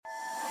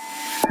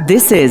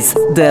This is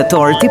the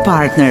Authority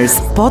Partners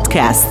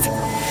podcast.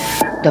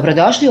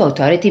 Dobrodošli u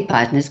Authority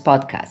Partners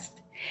podcast.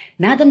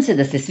 Nadam se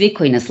da ste svi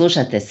koji nas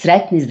slušate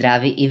sretni,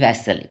 zdravi i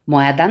veseli.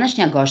 Moja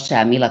današnja gošća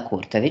je Amila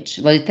Kurtović,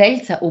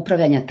 voditeljica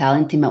upravljanja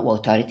talentima u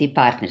Authority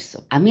Partnersu.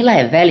 Amila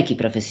je veliki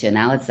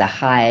profesionalac za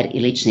HR i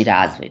lični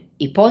razvoj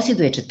i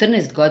posjeduje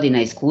 14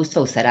 godina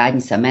iskustva u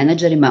saradnji sa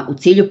menadžerima u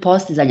cilju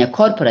postizanja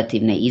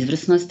korporativne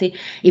izvrsnosti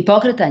i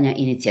pokretanja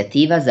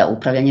inicijativa za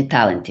upravljanje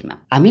talentima.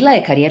 Amila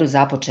je karijeru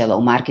započela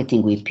u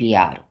marketingu i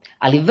PR-u,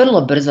 ali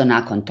vrlo brzo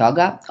nakon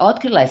toga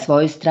otkrila je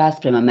svoju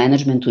strast prema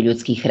menadžmentu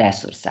ljudskih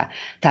resursa,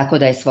 tako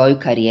da je svoju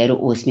karijeru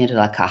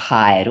usmjerila ka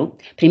HR-u,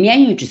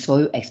 primjenjujući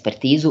svoju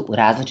ekspertizu u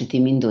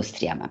različitim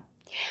industrijama.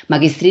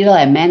 Magistrirala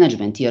je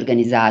menadžment i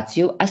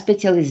organizaciju, a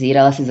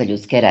specijalizirala se za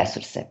ljudske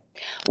resurse.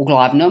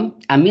 Uglavnom,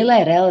 Amila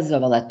je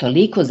realizovala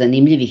toliko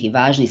zanimljivih i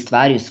važnih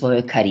stvari u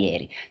svojoj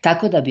karijeri,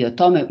 tako da bi o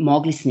tome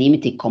mogli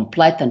snimiti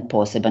kompletan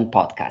poseban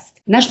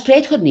podcast. Naš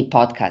prethodni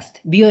podcast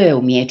bio je o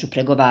umijeću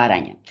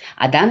pregovaranja,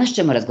 a danas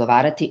ćemo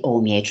razgovarati o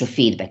umijeću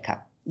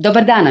feedbacka.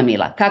 Dobar dan,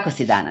 Amila, kako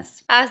si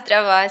danas?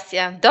 Zdravo,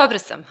 Asija. Dobro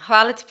sam.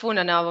 Hvala ti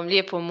puno na ovom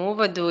lijepom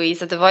uvodu i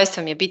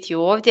zadovoljstvo mi je biti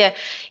ovdje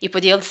i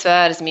podijeliti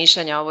svoja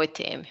razmišljanja o ovoj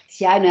temi.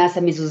 Sjajno, ja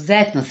sam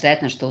izuzetno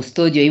sretna što u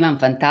studiju imam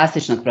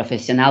fantastičnog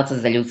profesionalca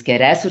za ljudske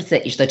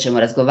resurse i što ćemo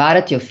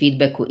razgovarati o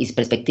feedbacku iz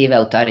perspektive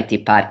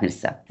Authority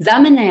Partnersa. Za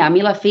mene je,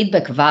 Amila,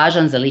 feedback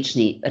važan za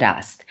lični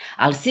rast,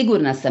 ali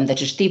sigurna sam da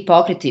ćeš ti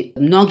pokriti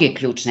mnoge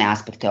ključne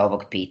aspekte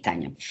ovog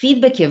pitanja.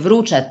 Feedback je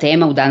vruća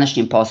tema u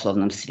današnjem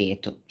poslovnom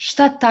svijetu.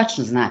 Šta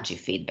tačno znači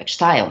feedback?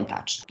 Šta je on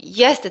tačno?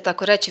 Jeste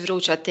tako reći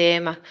vruća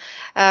tema.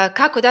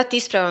 Kako dati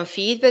ispravan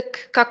feedback,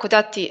 kako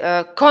dati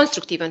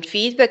konstruktivan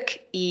feedback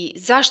i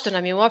zašto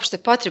nam je uopšte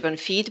potreban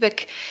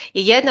feedback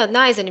je jedna od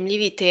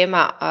najzanimljivijih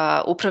tema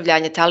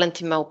upravljanja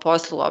talentima u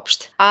poslu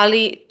uopšte.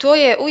 Ali to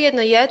je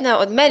ujedno jedna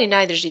od meni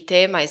najdražih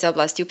tema iz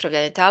oblasti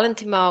upravljanja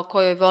talentima o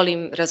kojoj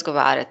volim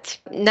razgovarati.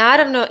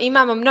 Naravno,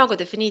 imamo mnogo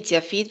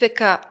definicija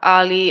feedbacka,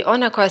 ali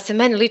ona koja se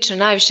meni lično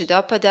najviše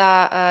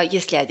dopada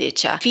je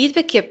sljedeća.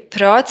 Feedback je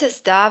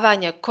proces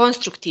davanja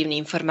konstruktivnih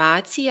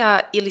informacija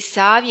ili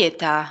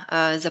savjeta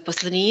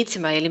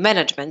zaposlenicima ili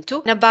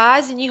menadžmentu na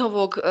bazi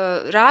njihovog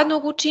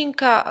radnog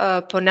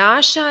učinka,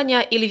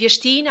 ponašanja ili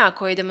vještina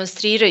koje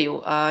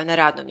demonstriraju na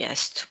radnom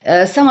mjestu.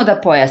 Samo da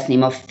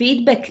pojasnimo,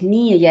 feedback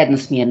nije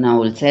jednosmjerna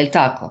ulica, je li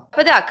tako?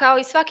 Pa da, kao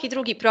i svaki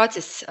drugi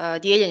proces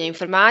dijeljenja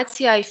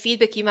informacija, i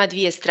feedback ima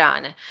dvije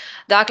strane.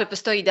 Dakle,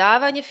 postoji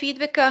davanje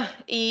feedbacka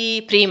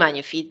i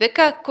primanje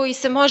feedbacka koji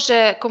se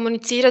može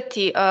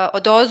komunicirati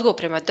od ozgo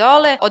prema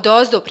dole, od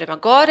ozdo prema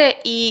gore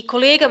i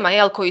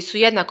kolegama koji su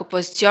jednako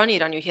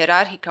pozicionirani u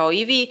hijerarhiji kao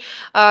i vi,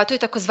 to je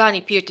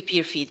takozvani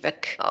peer-to-peer feedback.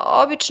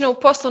 Obično u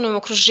poslovnom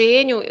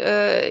okruženju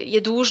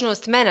je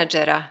dužnost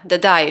menadžera da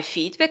daje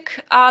feedback,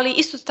 ali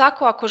isto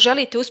tako ako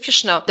želite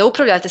uspješno da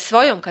upravljate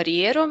svojom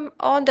karijerom,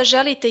 onda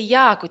želite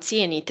jako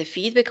cijenite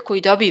feedback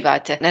koji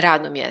dobivate na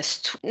radnom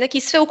mjestu. Neki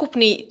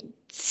sveukupni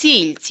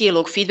cilj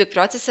cijelog feedback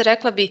procesa,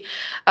 rekla bi,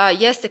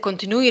 jeste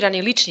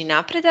kontinuirani lični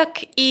napredak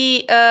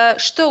i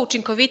što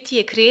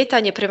učinkovitije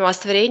kretanje prema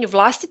ostvarenju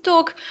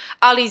vlastitog,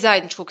 ali i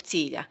zajedničkog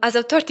cilja. A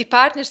za Authority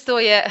Partners to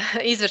je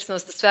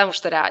izvrsnost u svemu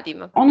što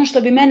radimo. Ono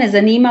što bi mene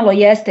zanimalo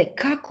jeste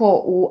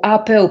kako u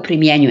AP-u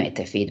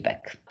primjenjujete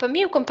feedback. Pa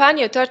mi u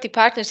kompaniji Authority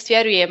Partners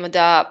vjerujemo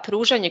da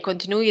pružanje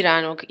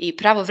kontinuiranog i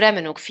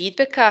pravovremenog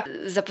feedbacka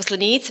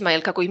zaposlenicima,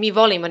 ili kako ih mi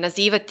volimo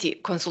nazivati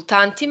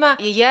konsultantima,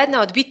 je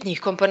jedna od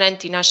bitnih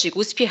komponenti našeg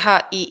uspjeha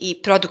i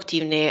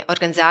produktivne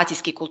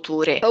organizacijske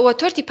kulture. U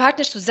Authority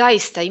Partnersu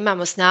zaista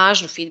imamo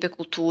snažnu feedback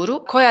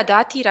kulturu koja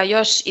datira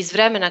još iz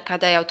vremena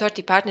kada je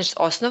Authority Partners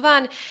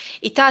osnovan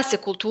i ta se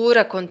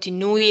kultura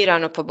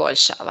kontinuirano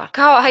poboljšava.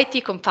 Kao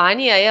IT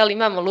kompanija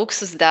imamo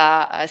luksuz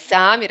da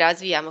sami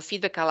razvijamo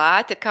feedback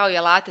alate kao i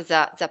alate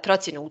za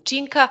procjenu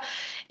učinka.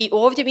 I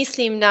ovdje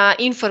mislim na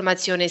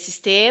informacione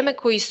sisteme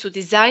koji su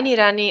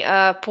dizajnirani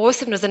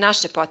posebno za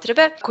naše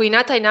potrebe, koji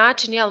na taj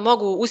način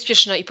mogu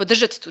uspješno i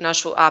podržati tu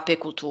našu AP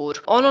kulturu.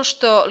 Ono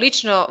što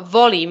lično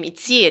volim i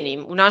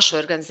cijenim u našoj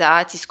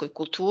organizacijskoj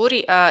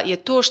kulturi je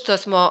to što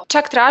smo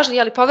čak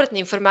tražili povratne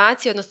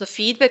informacije, odnosno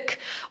feedback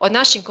od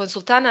naših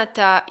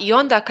konsultanata i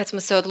onda kad smo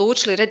se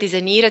odlučili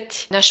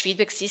redizajnirati naš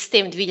feedback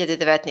sistem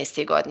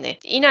 2019. godine.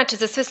 Inače,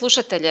 za sve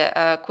slušatelje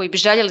koji bi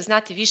željeli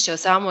znati više o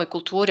samoj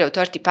kulturi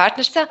Authority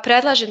Partnersa,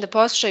 predlažem da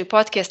poslušaju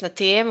podcast na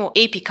temu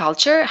AP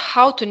Culture,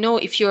 How to know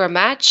if you're a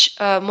match,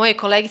 moje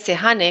kolegice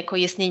Hane,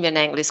 koji je snimljen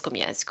na engleskom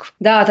jeziku.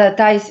 Da,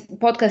 taj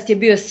podcast je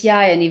bio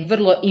sjajan i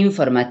vrlo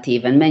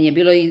informativan. Meni je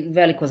bilo i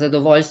veliko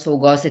zadovoljstvo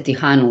ugostiti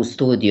Hanu u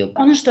studiju.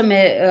 Ono što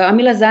me,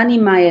 Amila,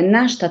 zanima je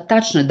na šta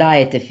tačno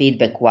dajete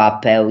feedback u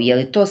AP-u. Je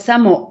li to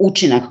samo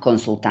učinak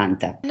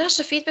konsultanta?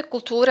 Naša feedback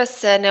kultura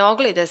se ne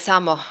ogleda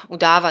samo u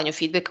davanju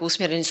feedbacka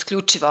usmjeren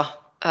isključivo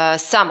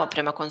samo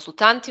prema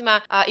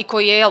konsultantima i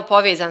koji je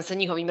povezan sa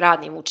njihovim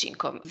radnim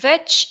učinkom,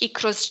 već i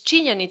kroz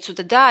činjenicu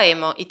da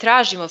dajemo i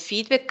tražimo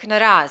feedback na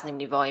raznim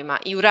nivoima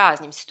i u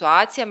raznim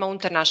situacijama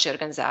unutar naše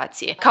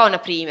organizacije. Kao na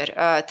primjer,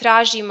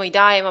 tražimo i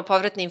dajemo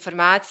povratne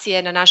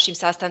informacije na našim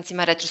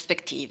sastancima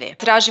retrospektive.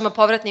 Tražimo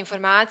povratne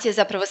informacije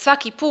zapravo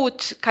svaki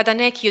put kada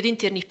neki od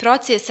internih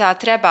procesa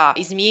treba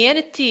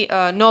izmijeniti,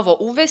 novo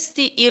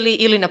uvesti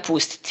ili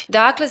napustiti.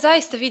 Dakle,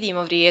 zaista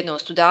vidimo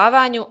vrijednost u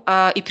davanju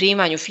i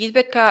primanju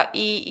feedbacka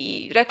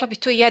i rekla bih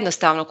to je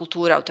jednostavno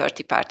kultura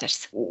Authority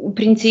Partners. U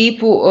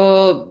principu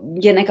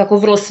je nekako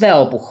vrlo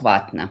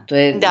sveobuhvatna. To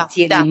je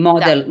cijeli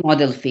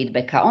model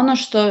feedbacka. Ono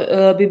što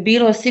bi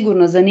bilo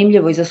sigurno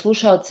zanimljivo i za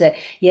slušaoce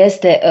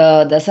jeste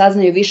da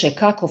saznaju više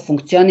kako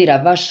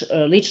funkcionira vaš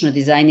lično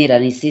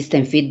dizajnirani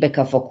sistem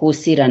feedbacka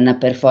fokusiran na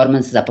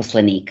performans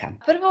zaposlenika.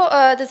 Prvo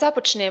da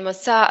započnemo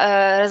sa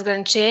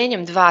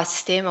razgraničenjem dva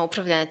sistema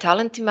upravljanja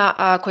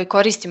talentima koji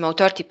koristimo u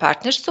Authority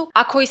Partnersu,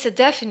 a koji se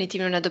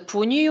definitivno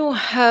nadopunjuju,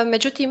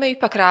 međutim imaju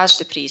ipak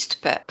različite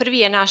pristupe. Prvi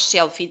je naš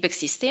feedback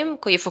sistem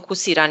koji je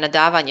fokusiran na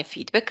davanje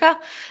feedbacka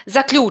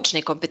za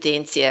ključne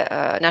kompetencije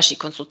naših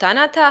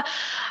konsultanata,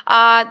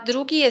 a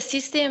drugi je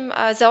sistem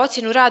za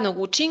ocjenu radnog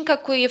učinka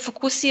koji je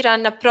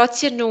fokusiran na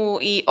procjenu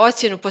i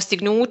ocjenu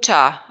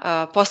postignuća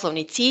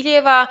poslovnih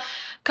ciljeva,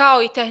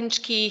 kao i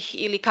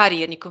tehničkih ili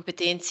karijernih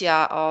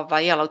kompetencija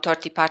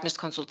Authority Partners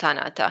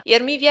konsultanata.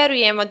 Jer mi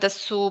vjerujemo da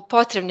su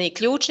potrebne i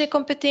ključne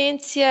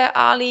kompetencije,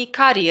 ali i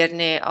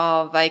karijerne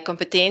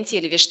kompetencije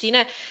ili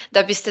vještine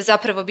da biste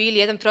zapravo bili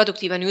jedan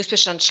produktivan i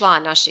uspješan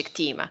član našeg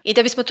tima. I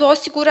da bismo to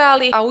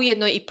osigurali, a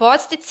ujedno i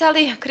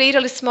podsticali,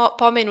 kreirali smo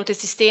pomenute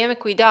sisteme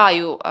koji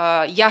daju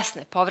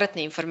jasne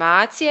povratne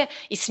informacije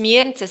i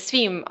smjernice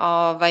svim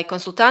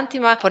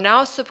konsultantima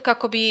ponaosob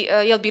kako bi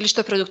bili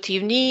što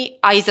produktivniji,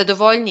 a i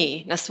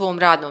zadovoljniji na svom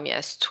radnom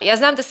mjestu. Ja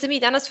znam da se mi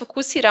danas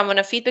fokusiramo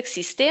na feedback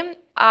sistem,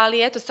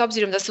 ali s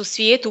obzirom da su u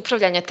svijetu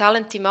upravljanja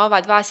talentima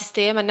ova dva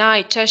sistema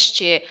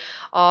najčešće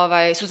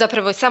su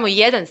zapravo samo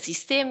jedan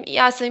sistem,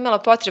 ja sam imala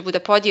potrebu da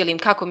podijelim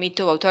kako mi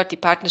to u Authority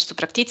Partnersu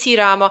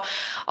prakticiramo,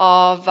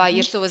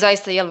 jer su ovo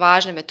zaista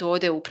važne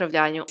metode u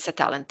upravljanju sa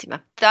talentima.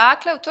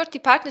 Dakle, Authority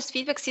Partners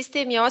feedback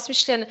sistem je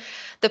osmišljen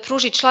da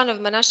pruži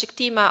članovima našeg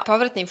tima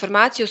povratne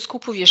informacije o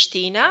skupu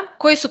vještina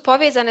koje su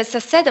povezane sa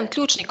 7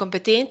 ključnih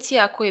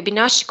kompetencija koje bi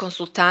naši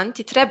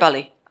konsultanti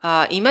trebali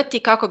imati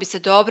kako bi se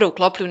dobro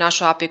uklopili u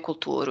našu AP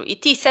kulturu. I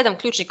tih 7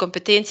 ključnih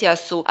kompetencija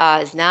su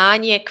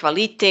znanje,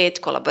 kvalitet,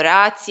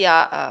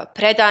 kolaboracija,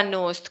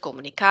 predanost,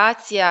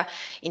 komunikacija,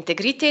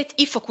 integritet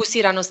i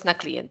fokusiranost na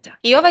klijenta.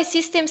 I ovaj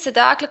sistem se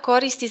dakle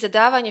koristi za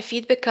davanje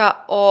feedbacka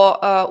o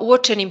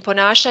uočenim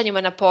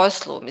ponašanjima na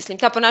poslu. Mislim,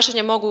 ta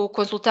ponašanja mogu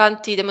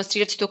konsultanti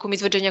demonstrirati tokom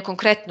izvođenja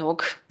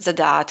konkretnog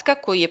zadatka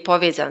koji je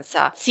povezan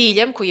sa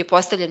ciljem koji je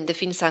postavljen i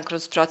definisan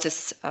kroz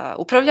proces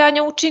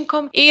upravljanja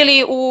učinkom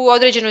ili u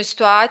određenoj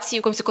situaciji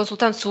u kojem se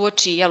konsultant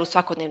suoči u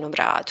svakodnevnom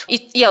radu.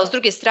 I s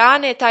druge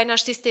strane, taj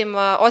naš sistem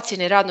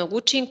ocjene radnog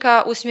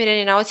učinka usmjeren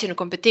je na ocjenu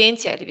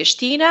kompetencija ili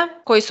vještina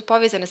koji su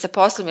povezane sa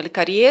poslom ili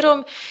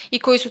karijerom i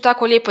koji su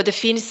tako lijepo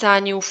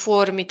definisani u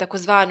formi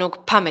takozvanog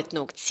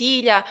pametnog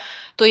cilja.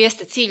 To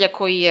jeste cilja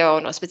koji je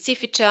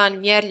specifičan,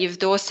 mjerljiv,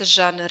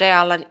 dosežan,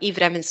 realan i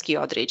vremenski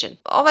određen.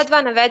 Ova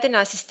dva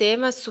navedena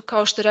sistema su,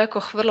 kao što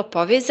rekoh, vrlo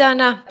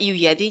povezana i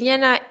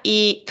ujedinjena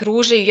i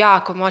pružaju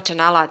jako moćan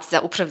alat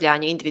za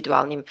upravljanje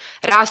individualnim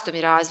rastom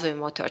i razvojem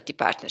Authority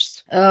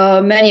Partners.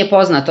 Meni je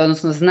poznato,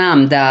 odnosno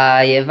znam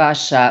da je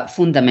vaša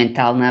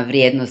fundamentalna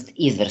vrijednost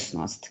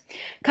izvrsnost.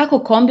 Kako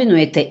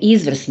kombinujete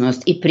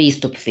izvrsnost i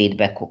pristup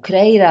feedbacku?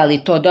 Kreira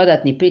li to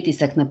dodatni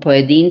pritisak na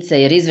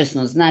pojedince, jer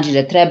izvrsnost znači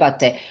da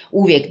trebate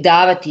uvijek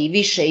davati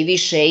i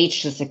više ići,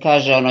 što se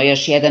kaže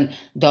još jedan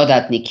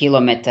dodatni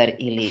kilometar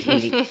ili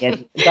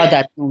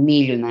dodatnu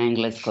milju na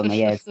engleskom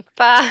jeziku?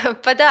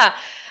 Pa da.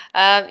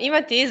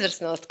 Imati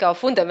izvrsnost kao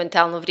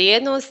fundamentalnu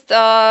vrijednost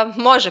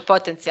može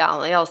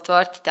potencijalno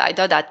stvoriti taj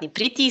dodatni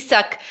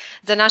pritisak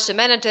za naše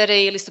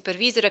menadžere ili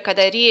supervizore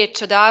kada je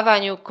riječ o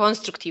davanju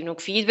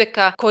konstruktivnog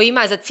feedbacka koji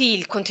ima za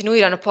cilj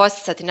kontinuirano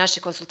podsticati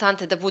naše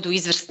konsultante da budu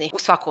izvrsni u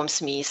svakom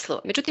smislu.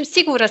 Međutim,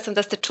 sigurna sam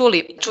da ste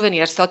čuli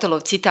čuveni Aristotelov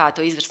citat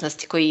o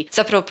izvrsnosti koji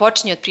zapravo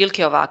počinje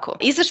otprilike ovako.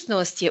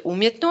 Izvrsnost je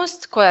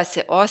umjetnost koja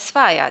se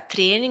osvaja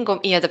treningom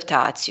i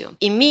adaptacijom.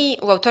 I mi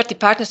u Authority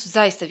Partnersu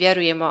zaista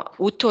vjerujemo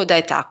u to da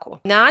je tako.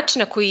 Način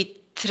na koji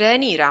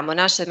treniramo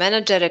naše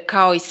menadžere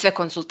kao i sve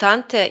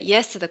konsultante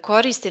jeste da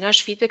koriste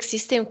naš feedback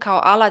sistem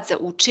kao alat za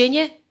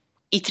učenje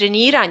i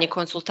treniranje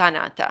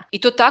konsultanata.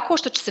 I to tako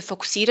što će se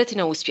fokusirati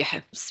na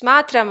uspjehe.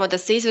 Smatramo da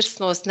se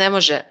izvrsnost ne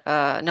može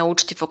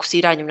naučiti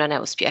fokusiranjem na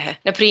neuspjehe.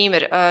 Na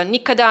primjer,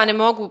 nikada ne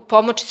mogu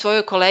pomoći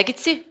svojoj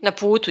kolegici na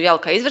putu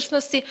ka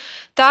izvrsnosti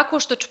tako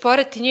što ću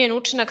porediti njen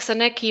učinak sa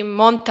nekim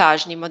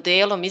montažnim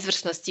modelom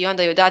izvrsnosti i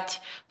onda joj dati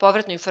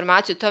povratnu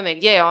informaciju o tome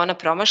gdje je ona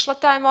promašla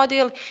taj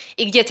model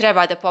i gdje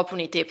treba da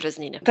popuni te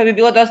praznine. To bi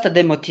bilo dosta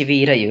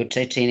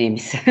demotivirajuće, čini mi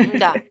se.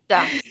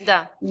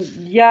 Da.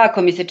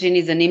 Jako mi se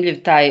čini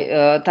zanimljiv taj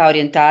ta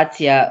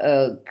orijentacija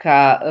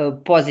ka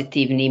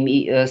pozitivnim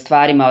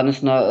stvarima,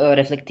 odnosno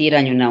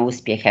reflektiranju na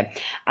uspjehe.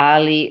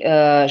 Ali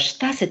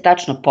šta se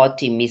tačno pod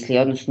tim misli,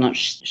 odnosno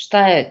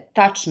šta je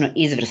tačno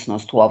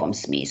izvrsnost u ovom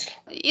smislu?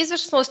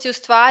 Izvrsnost je u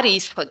stvari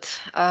ishod.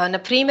 Na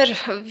primjer,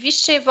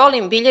 više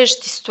volim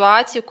bilježiti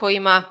situaciju u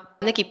kojima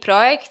neki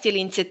projekt ili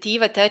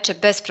inicijativa teče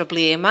bez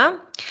problema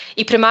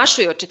i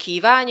premašuje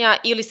očekivanja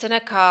ili se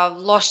neka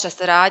loša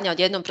saradnja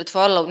odjednom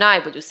pretvorila u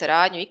najbolju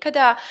saradnju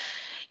ikada.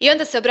 I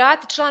onda se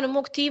obratiti članu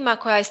mog tima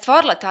koja je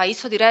stvorila taj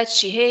ishod i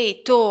reći hej,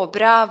 to,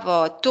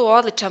 bravo, to,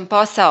 odličan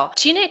posao.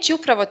 Čineći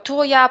upravo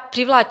to, ja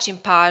privlačim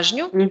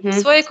pažnju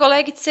svoje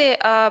kolegice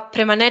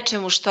prema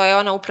nečemu što je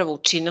ona upravo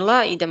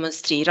učinila i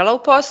demonstrirala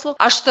u poslu,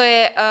 a što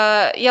je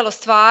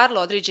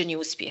ostvarilo određeni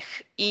uspjeh.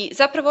 I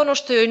zapravo ono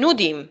što joj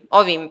nudim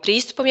ovim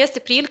pristupom jeste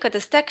prilika da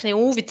stekne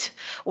uvid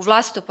u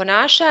vlastito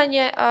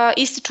ponašanje,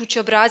 ističući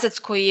obrazac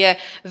koji je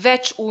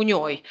već u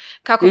njoj,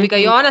 kako bi ga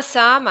i ona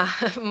sama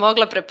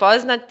mogla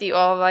prepoznati,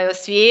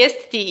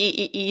 osvijestiti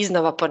i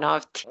iznova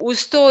ponoviti.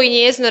 Uz to i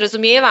njezino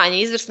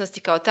razumijevanje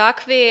izvrsnosti kao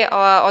takve,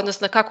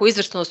 odnosno kako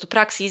izvrsnost u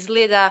praksi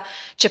izgleda,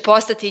 će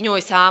postati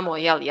njoj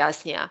samoj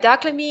jasnija.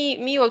 Dakle,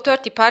 mi u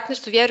Authority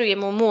Partnerstvu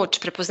vjerujemo u moć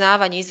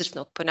prepoznavanja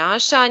izvrsnog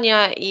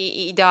ponašanja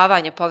i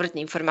davanja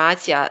povratne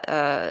informacije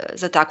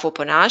za takvo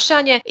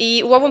ponašanje.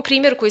 I u ovom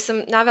primjeru koji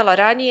sam navela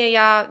ranije,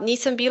 ja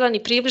nisam bila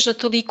ni približno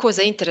toliko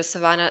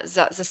zainteresovana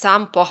za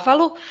samu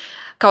pohvalu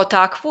kao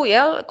takvu,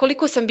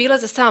 koliko sam bila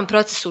za sam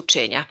proces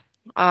učenja.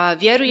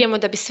 Vjerujemo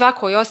da bi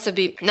svakoj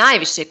osobi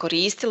najviše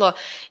koristilo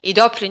i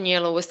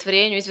doprinijelo u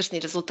ostvarenju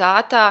izvrsnih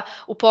rezultata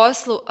u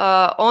poslu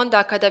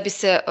onda kada bi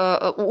se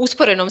u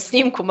usporenom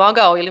snimku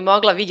mogao ili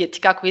mogla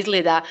vidjeti kako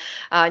izgleda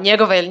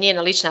njegova ili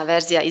njena lična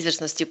verzija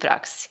izvrsnosti u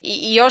praksi.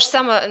 I još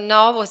samo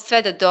na ovo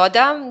sve da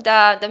dodam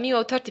da mi u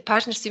Authority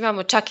Partnerstvu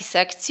imamo čak i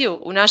sekciju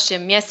u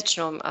našem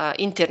mjesečnom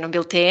internom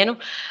biltenu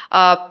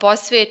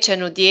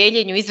posvećenu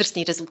dijeljenju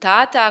izvrsnih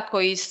rezultata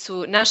koji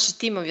su naši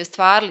timovi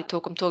ostvarili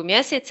tokom tog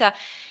mjeseca.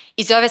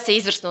 I zove se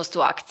izvrsnost u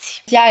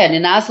akciji. Sjajan je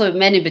naslov,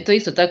 meni bi to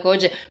isto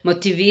također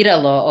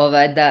motiviralo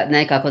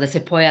da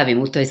se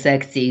pojavim u toj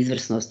sekciji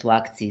izvrsnost u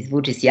akciji,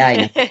 zvuči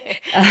sjajno.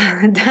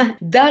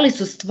 Da li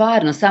su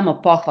stvarno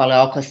samo pohvale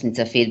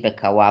okosnica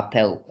feedbacka u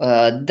AP-u?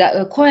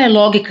 Koja je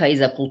logika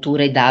iza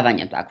kulture i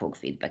davanja takvog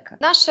feedbacka?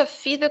 Naša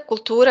feedback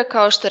kultura,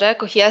 kao što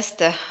rekoh,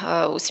 jeste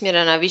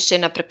usmjerena više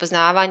na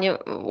prepoznavanje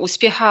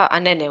uspjeha, a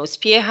ne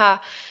neuspjeha.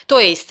 To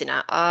je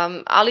istina.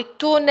 Ali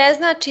to ne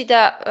znači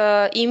da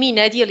i mi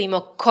ne dijelimo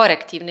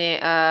korektivne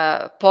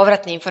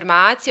povratne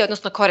informacije,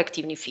 odnosno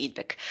korektivni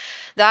feedback.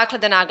 Dakle,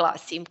 da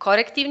naglasim,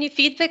 korektivni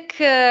feedback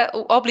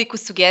u obliku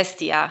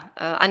sugestija,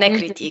 a ne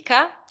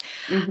kritika.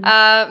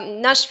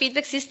 Naš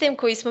feedback sistem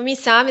koji smo mi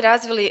sami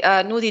razvili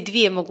nudi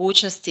dvije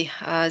mogućnosti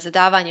za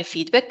davanje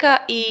feedbacka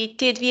i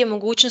te dvije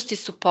mogućnosti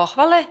su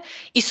pohvale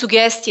i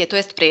sugestije, to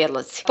jest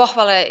prijedlozi.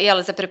 Pohvale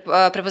za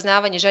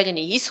prepoznavanje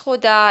željenih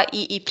ishoda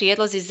i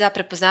prijedlozi za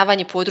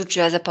prepoznavanje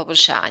područja za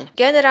poboljšanje.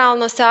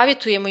 Generalno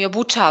savjetujemo i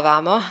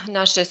obučavamo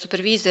naše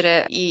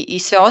supervizore i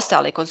sve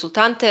ostale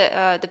konsultante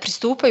da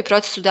pristupaju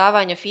procesu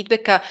davanja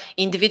feedbacka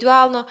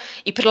individualno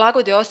i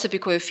prilagode osobi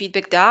koju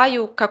feedback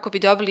daju kako bi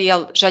dobili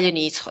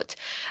željeni ishod.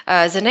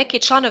 Za neke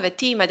članove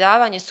tima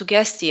davanje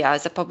sugestija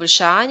za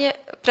poboljšanje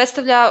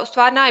predstavlja u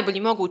stvari najbolji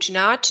mogući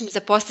način za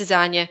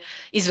postizanje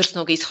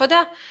izvrsnog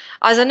ishoda,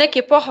 a za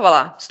neke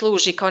pohvala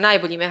služi kao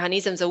najbolji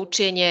mehanizam za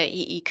učenje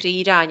i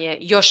kreiranje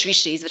još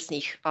više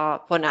izvrsnih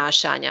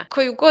ponašanja.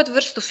 Koju god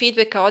vrstu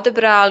feedbacka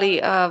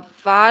odabrali,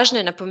 važno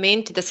je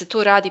napomenuti da se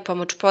to radi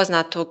pomoću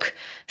poznatog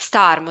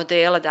STAR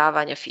modela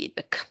davanja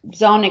feedbacka.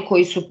 Za one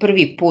koji su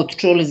prvi put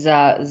čuli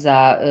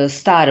za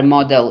STAR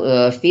model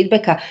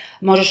feedbacka,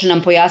 možeš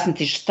nam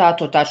pojasniti šta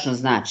to tačno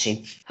znači?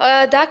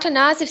 Dakle,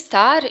 naziv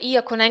STAR,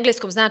 iako na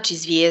engleskom znači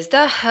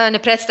zvijezda, ne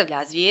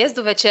predstavlja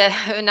zvijezdu, već je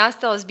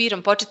nastao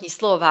zbirom početnih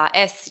slova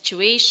S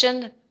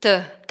situation,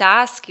 T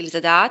task ili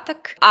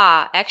zadatak,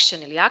 A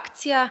action ili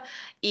akcija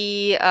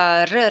i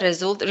R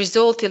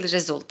result ili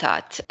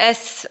rezultat.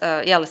 S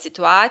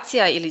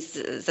situacija ili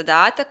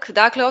zadatak.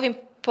 Dakle, ovim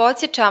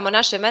podsjećamo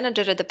naše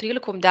menadžere da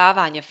prilikom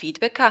davanja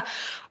feedbacka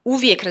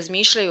uvijek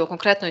razmišljaju o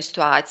konkretnoj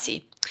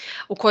situaciji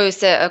u kojoj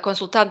se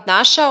konsultant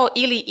našao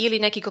ili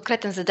neki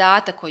konkretan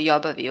zadatak koji je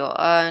obavio.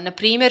 Na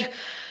primjer,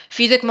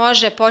 feedback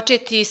može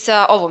početi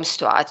sa ovom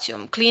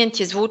situacijom. Klijent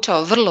je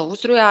zvučao vrlo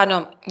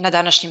uzrujano na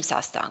današnjem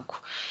sastanku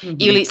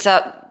ili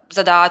sa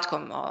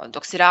zadatkom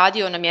dok si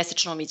radio na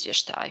mjesečnom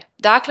izvještaju.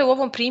 Dakle, u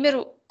ovom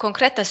primjeru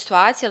konkretna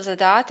situacija ili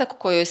zadatak u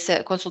kojoj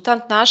se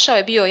konsultant našao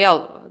je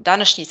bio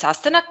današnji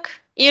sastanak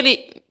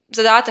ili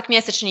zadatak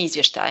mjesečni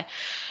izvještaj.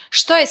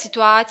 Što je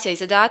situacija i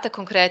zadatak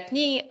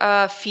konkretniji,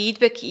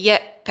 feedback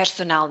je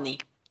personalniji.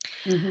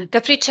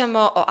 Kad pričamo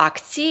o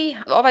akciji,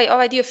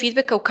 ovaj dio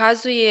feedbacka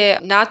ukazuje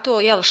na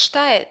to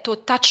šta je to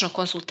tačno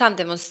konsultant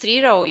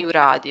demonstrirao i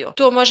uradio.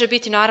 To može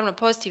biti naravno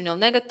pozitivno ili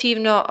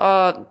negativno.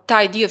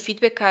 Taj dio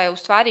feedbacka je u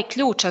stvari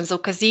ključan za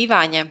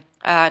ukazivanje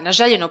na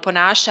željeno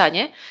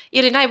ponašanje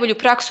ili najbolju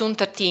praksu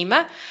unutar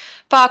tima,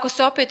 Pa ako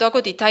se opet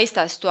dogodi ta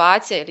ista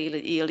situacija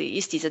ili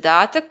isti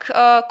zadatak,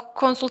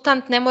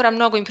 konsultant ne mora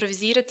mnogo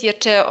improvizirati jer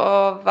će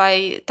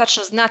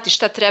tačno znati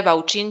šta treba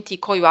učiniti i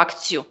koju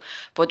akciju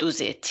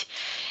poduzeti.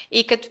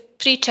 I kad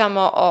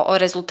pričamo o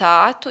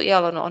rezultatu,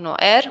 ono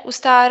R u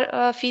STAR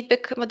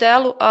feedback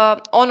modelu,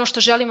 ono što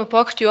želimo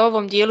pokriti u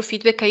ovom dijelu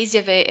feedbacka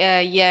izjave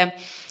je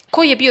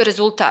koji je bio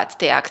rezultat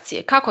te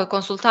akcije, kako je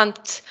konsultant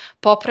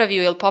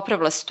popravio ili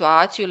popravila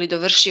situaciju ili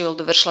dovršio ili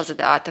dovršila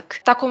zadatak.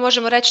 Tako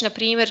možemo reći, na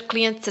primjer,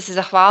 klijentica se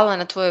zahvalila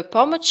na tvojoj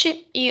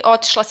pomoći i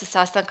otišla se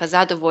sastanka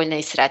zadovoljna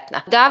i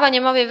sretna.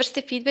 Davanjem ove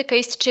vrste feedbacka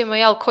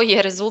ističemo koji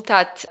je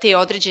rezultat te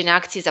određene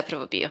akcije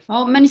zapravo bio.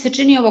 Meni se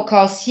čini ovo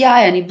kao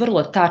sjajan i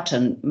vrlo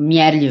tačan,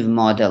 mjerljiv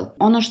model.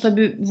 Ono što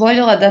bi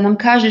voljela da nam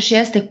kažeš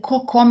jeste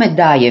ko kome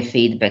daje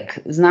feedback.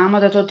 Znamo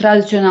da to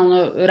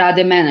tradicionalno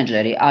rade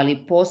menadžeri,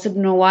 ali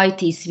posebno u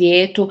IT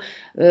svijetu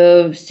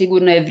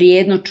sigurno je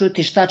vrijedno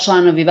čuti šta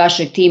članovi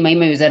vašeg tima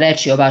imaju za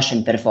reći o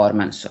vašem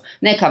performansu.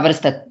 Neka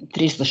vrsta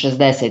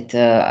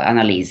 360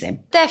 analize.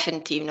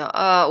 Definitivno.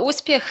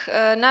 Uspjeh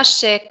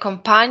naše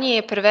kompanije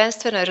je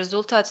prvenstveno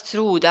rezultat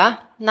truda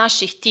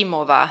naših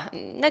timova,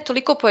 ne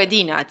toliko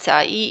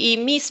pojedinaca, i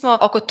mi smo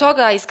oko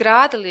toga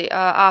izgradili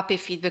AP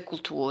feedback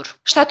kulturu.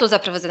 Šta to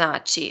zapravo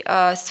znači?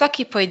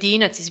 Svaki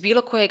pojedinac iz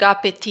bilo kojeg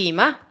AP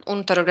tima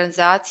unutar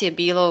organizacije,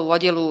 bilo u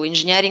odjelu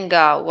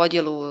inženjeringa, u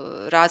odjelu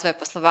razvoja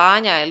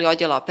poslovanja ili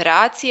odjela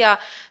operacija,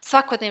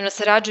 svakodnevno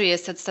sarađuje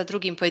sa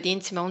drugim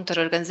pojedincima unutar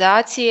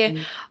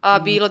organizacije,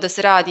 bilo da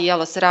se radi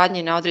o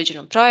saradnji na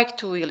određenom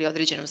projektu ili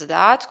određenom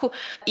zadatku.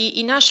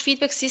 I naš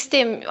feedback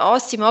sistem,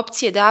 osim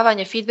opcije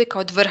davanja feedbacka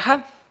od vrha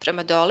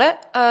prema dole,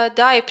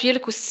 daje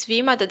priliku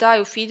svima da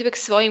daju feedback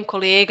svojim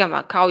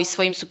kolegama kao i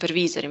svojim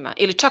supervizorima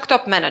ili čak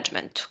top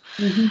managementu.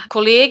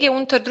 Kolege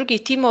unutar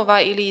drugih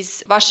timova ili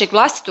iz vašeg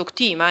vlastitog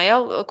tima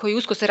koji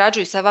usko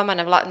sarađuju sa vama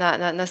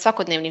na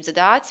svakodnevnim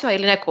zadacima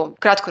ili nekom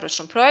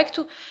kratkoročnom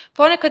projektu,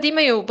 ponekad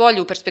imaju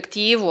bolju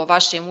perspektivu o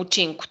vašem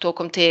učinku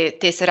tokom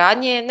te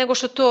saradnje nego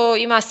što to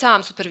ima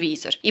sam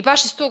supervizor. I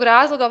baš iz tog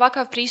razloga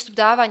ovakav pristup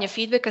davanja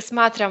feedbacka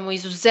smatramo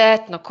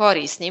izuzetno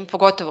korisnim,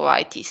 pogotovo u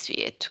IT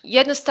svijetu.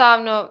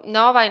 Jednostavno,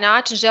 na ovaj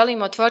način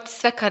želimo otvoriti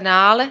sve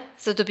kanale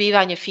za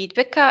dobivanje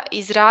feedbacka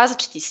iz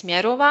različitih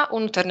smjerova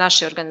unutar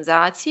naše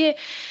organizacije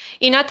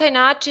i na taj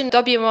način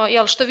dobijemo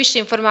što više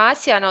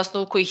informacija na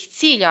osnovu kojih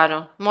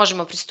ciljano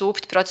možemo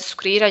pristupiti procesu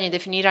kreiranja i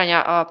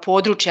definiranja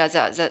područja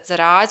za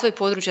razvoj,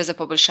 područja za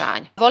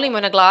poboljšanje. Volimo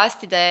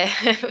naglasiti da je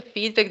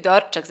feedback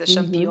doručak za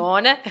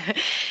šampione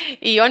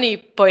i oni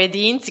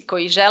pojedinci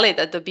koji žele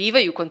da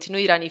dobivaju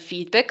kontinuirani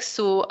feedback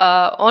su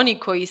oni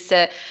koji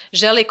se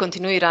žele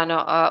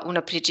kontinuirano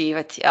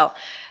unapređivati.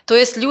 To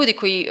jest ljudi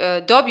koji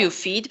dobiju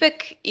feedback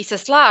i sa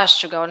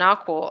slašću ga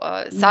onako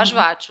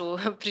sažvaču,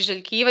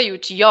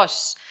 priželjkivajući još,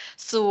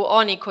 su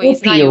oni koji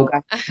znaju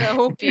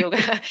upiju ga.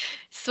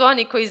 Su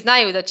oni koji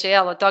znaju da će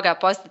od toga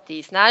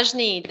postati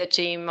snažniji i da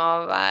će im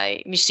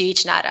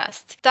mišić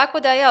narasti. Tako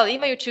da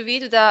imajući u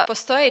vidu da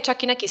postoje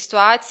čak i neke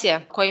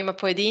situacije kojima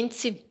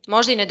pojedinci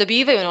možda i ne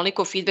dobivaju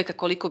onoliko feedbacka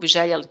koliko bi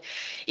željeli.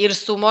 Ili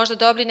su možda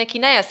dobili neki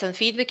nejasan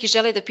feedback i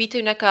žele da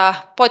pitaju neka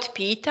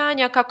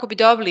podpitanja kako bi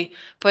dobili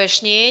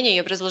pojašnjenje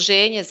i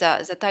obrazloženje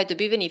za taj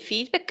dobiveni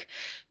feedback.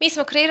 Mi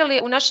smo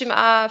kreirali u našem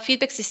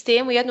feedback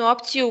sistemu jednu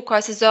opciju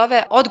koja se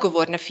zove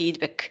odgovor na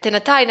feedback. Te na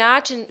taj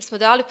način smo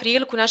dali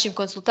priliku našim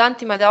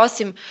konsultantima da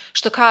osim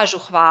što kažu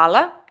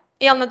hvala,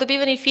 na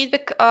dobiveni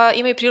feedback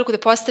imaju priliku da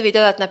postavi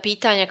dodatna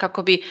pitanja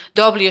kako bi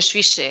dobili još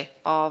više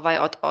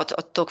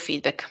od tog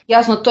feedbacka.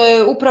 Jasno, to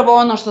je upravo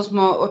ono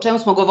o čemu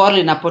smo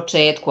govorili na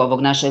početku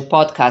ovog našeg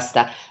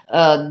podcasta.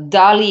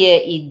 Da li je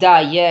i da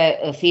je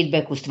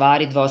feedback u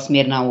stvari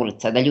dvosmjerna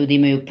ulica, da ljudi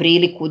imaju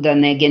priliku da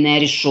ne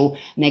generišu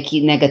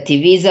neki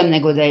negativizam,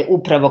 nego da je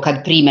upravo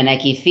kad prime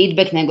neki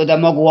feedback, nego da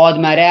mogu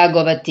odmah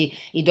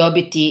reagovati i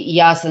dobiti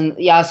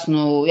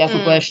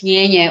jasno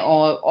pojašnjenje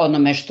o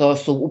onome što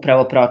su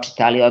upravo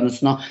pročitali,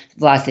 odnosno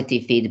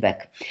vlastiti feedback.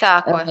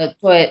 Tako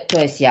je. To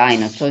je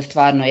sjajno, to je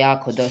stvarno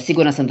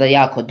sigurna sam da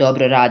jako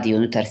dobro radi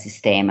unutar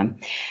sistema.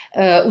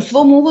 U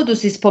svom uvodu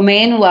si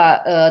spomenula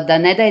da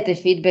ne dajete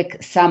feedback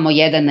samo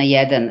 1 na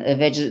 1,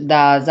 već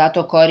da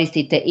zato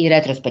koristite i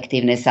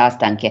retrospektivne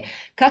sastanke.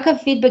 Kakav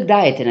feedback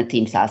dajete na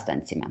tim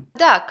sastancima?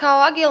 Da,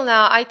 kao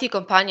agilna IT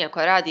kompanija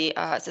koja radi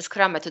sa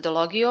Scrum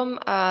metodologijom,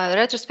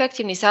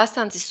 retrospektivni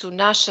sastanci su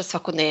naša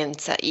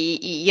svakodnevnica i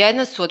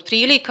jedna su od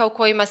prilika u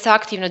kojima se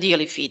aktivno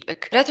dijeli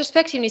feedback.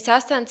 Retrospektivni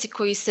sastanci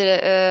koji se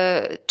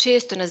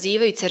često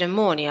nazivaju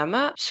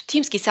ceremonijama su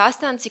timski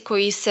sastanci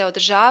koji se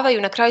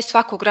održavaju na kraju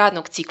svakog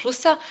radnog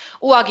ciklusa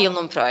u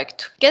agilnom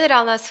projektu.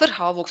 Generalna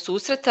svrha ovog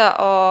susreta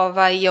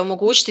je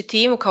omogućiti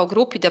timu kao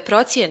grupi da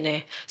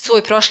procijene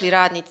svoj prošli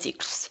radni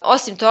ciklus.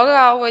 Osim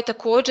toga, ovo je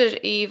također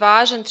i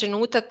važan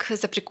trenutak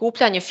za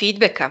prikupljanje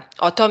feedbacka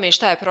o tome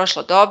šta je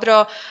prošlo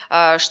dobro,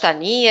 šta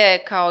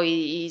nije, kao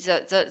i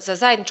za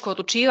zajedničko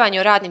odlučivanje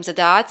o radnim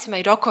zadacima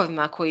i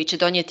rokovima koji će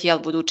donijeti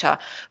buduća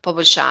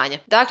poboljšanja.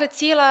 Dakle,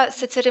 cijela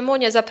se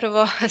ceremonija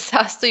zapravo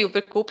sastoji u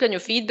prikupljanju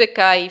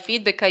feedbacka i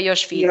feedbacka i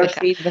još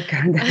feedbacka. Još feedbacka,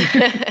 da.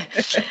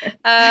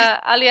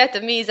 Ali eto,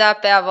 mi iz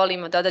APA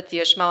volimo dodati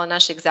još malo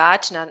našeg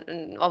začina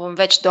ovom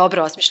već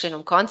dobro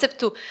osmišljenom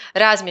konceptu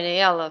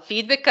razmjene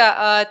feedbacka,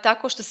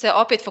 tako što se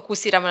opet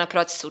fokusiramo na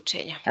proces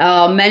učenja.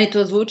 Meni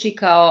to zvuči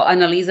kao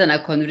analiza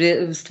nakon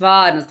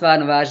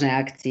stvarno važne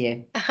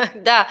akcije.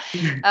 Da,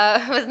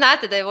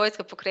 znate da je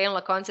vojska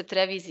pokrenula koncept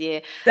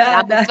revizije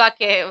nakon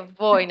svake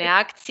vojne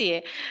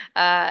akcije,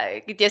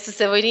 gdje su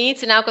se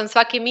vojnici nakon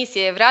svake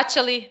misije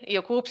vraćali i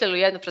okupljali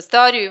u jednu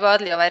prostoriju i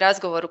vodili ovaj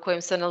razgovor u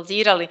kojem su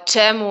analizirali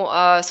čemu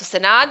su se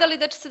nadali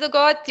da će se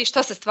dogoditi,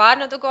 što se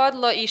stvarno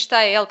dogodilo i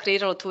šta je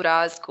kreiralo tu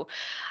razliku.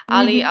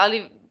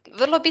 Ali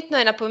vrlo bitno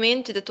je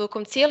napomenuti da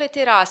tokom cijele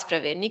te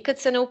rasprave nikad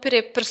se ne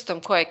upire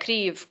prstom ko je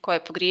kriv, ko je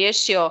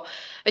pogriješio,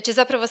 već je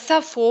zapravo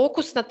sav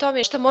fokus na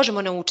tome što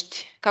možemo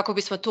naučiti, kako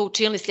bismo to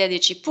učinili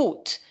sljedeći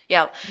put.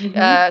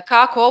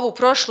 Kako ovu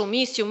prošlu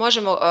misiju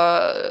možemo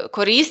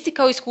koristiti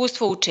kao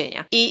iskustvo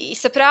učenja. I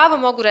sa pravom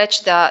mogu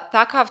reći da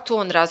takav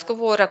ton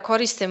razgovora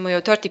koristimo i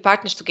u Authority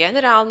partnerstvu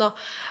generalno,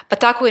 pa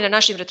tako i na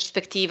našim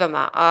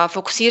retrospektivama,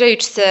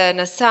 fokusirajući se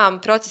na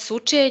sam proces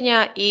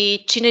učenja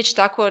i čineći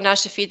tako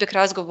naše feedback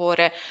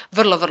razgovore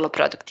vrlo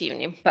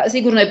produktivnim. Pa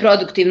sigurno je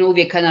produktivno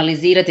uvijek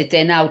analizirati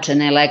te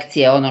naučene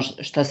lekcije, ono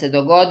što se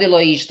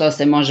dogodilo i što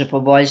se može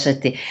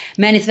poboljšati.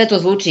 Meni sve to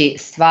zvuči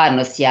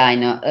stvarno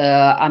sjajno,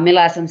 a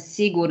Mila, ja sam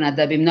sigurna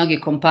da bi mnogi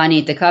kompanije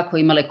itekako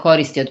imale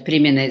koristi od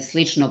primjene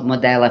sličnog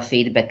modela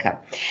feedbacka.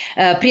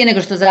 Prije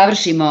nego što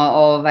završimo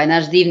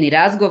naš divni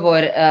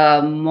razgovor,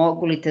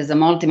 mogu li te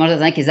zamoliti možda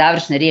za neke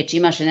završne riječi,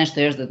 imaš li nešto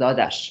još da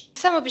dodaš?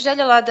 Samo bih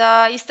željela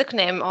da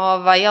istaknem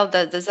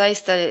da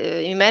zaista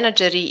i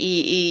menadžeri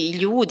i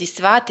ljudi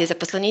shvate,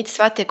 zaposlenici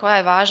shvate koja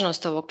je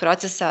važnost ovog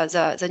procesa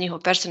za njihov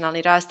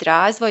personalni rast i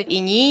razvoj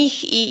i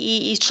njih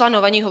i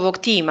članova njihovog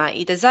tima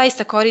i da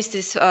zaista koriste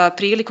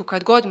priliku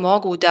kad god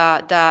mogu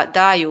da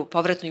daju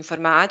povratnu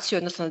informaciju,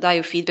 odnosno da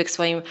daju feedback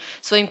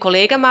svojim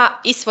kolegama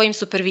i svojim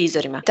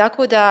supervizorima.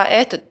 Tako da,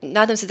 eto,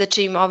 nadam se da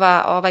će im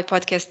ovaj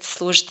podcast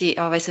služiti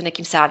sa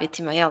nekim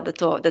savjetima,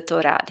 da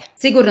to rade.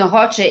 Sigurno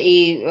hoće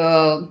i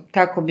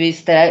kako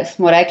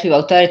smo rekli u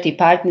Authority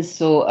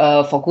partnersu,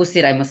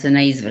 fokusirajmo se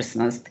na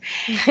izvrsnost.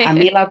 A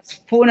Mila,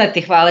 puno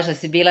ti hvala što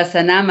si bila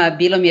sa nama,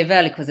 bilo mi je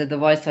veliko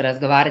zadovoljstvo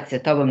razgovarati sa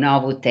tobom na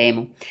ovu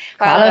temu.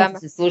 Hvala vam što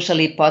ste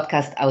slušali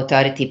podcast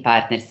Authority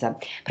partnersa.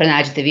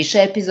 Pronađite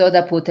više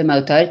epizoda putem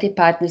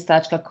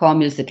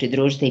authoritypartners.com ili se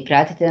pridružite i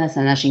pratite nas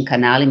na našim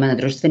kanalima na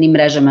društvenim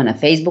mrežama na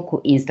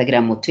Facebooku,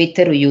 Instagramu,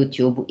 Twitteru,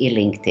 YouTubeu i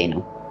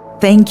LinkedInu.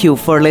 Thank you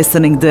for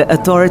listening to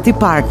Authority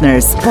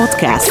Partners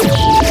podcast.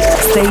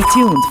 Stay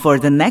tuned for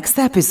the next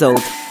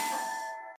episode.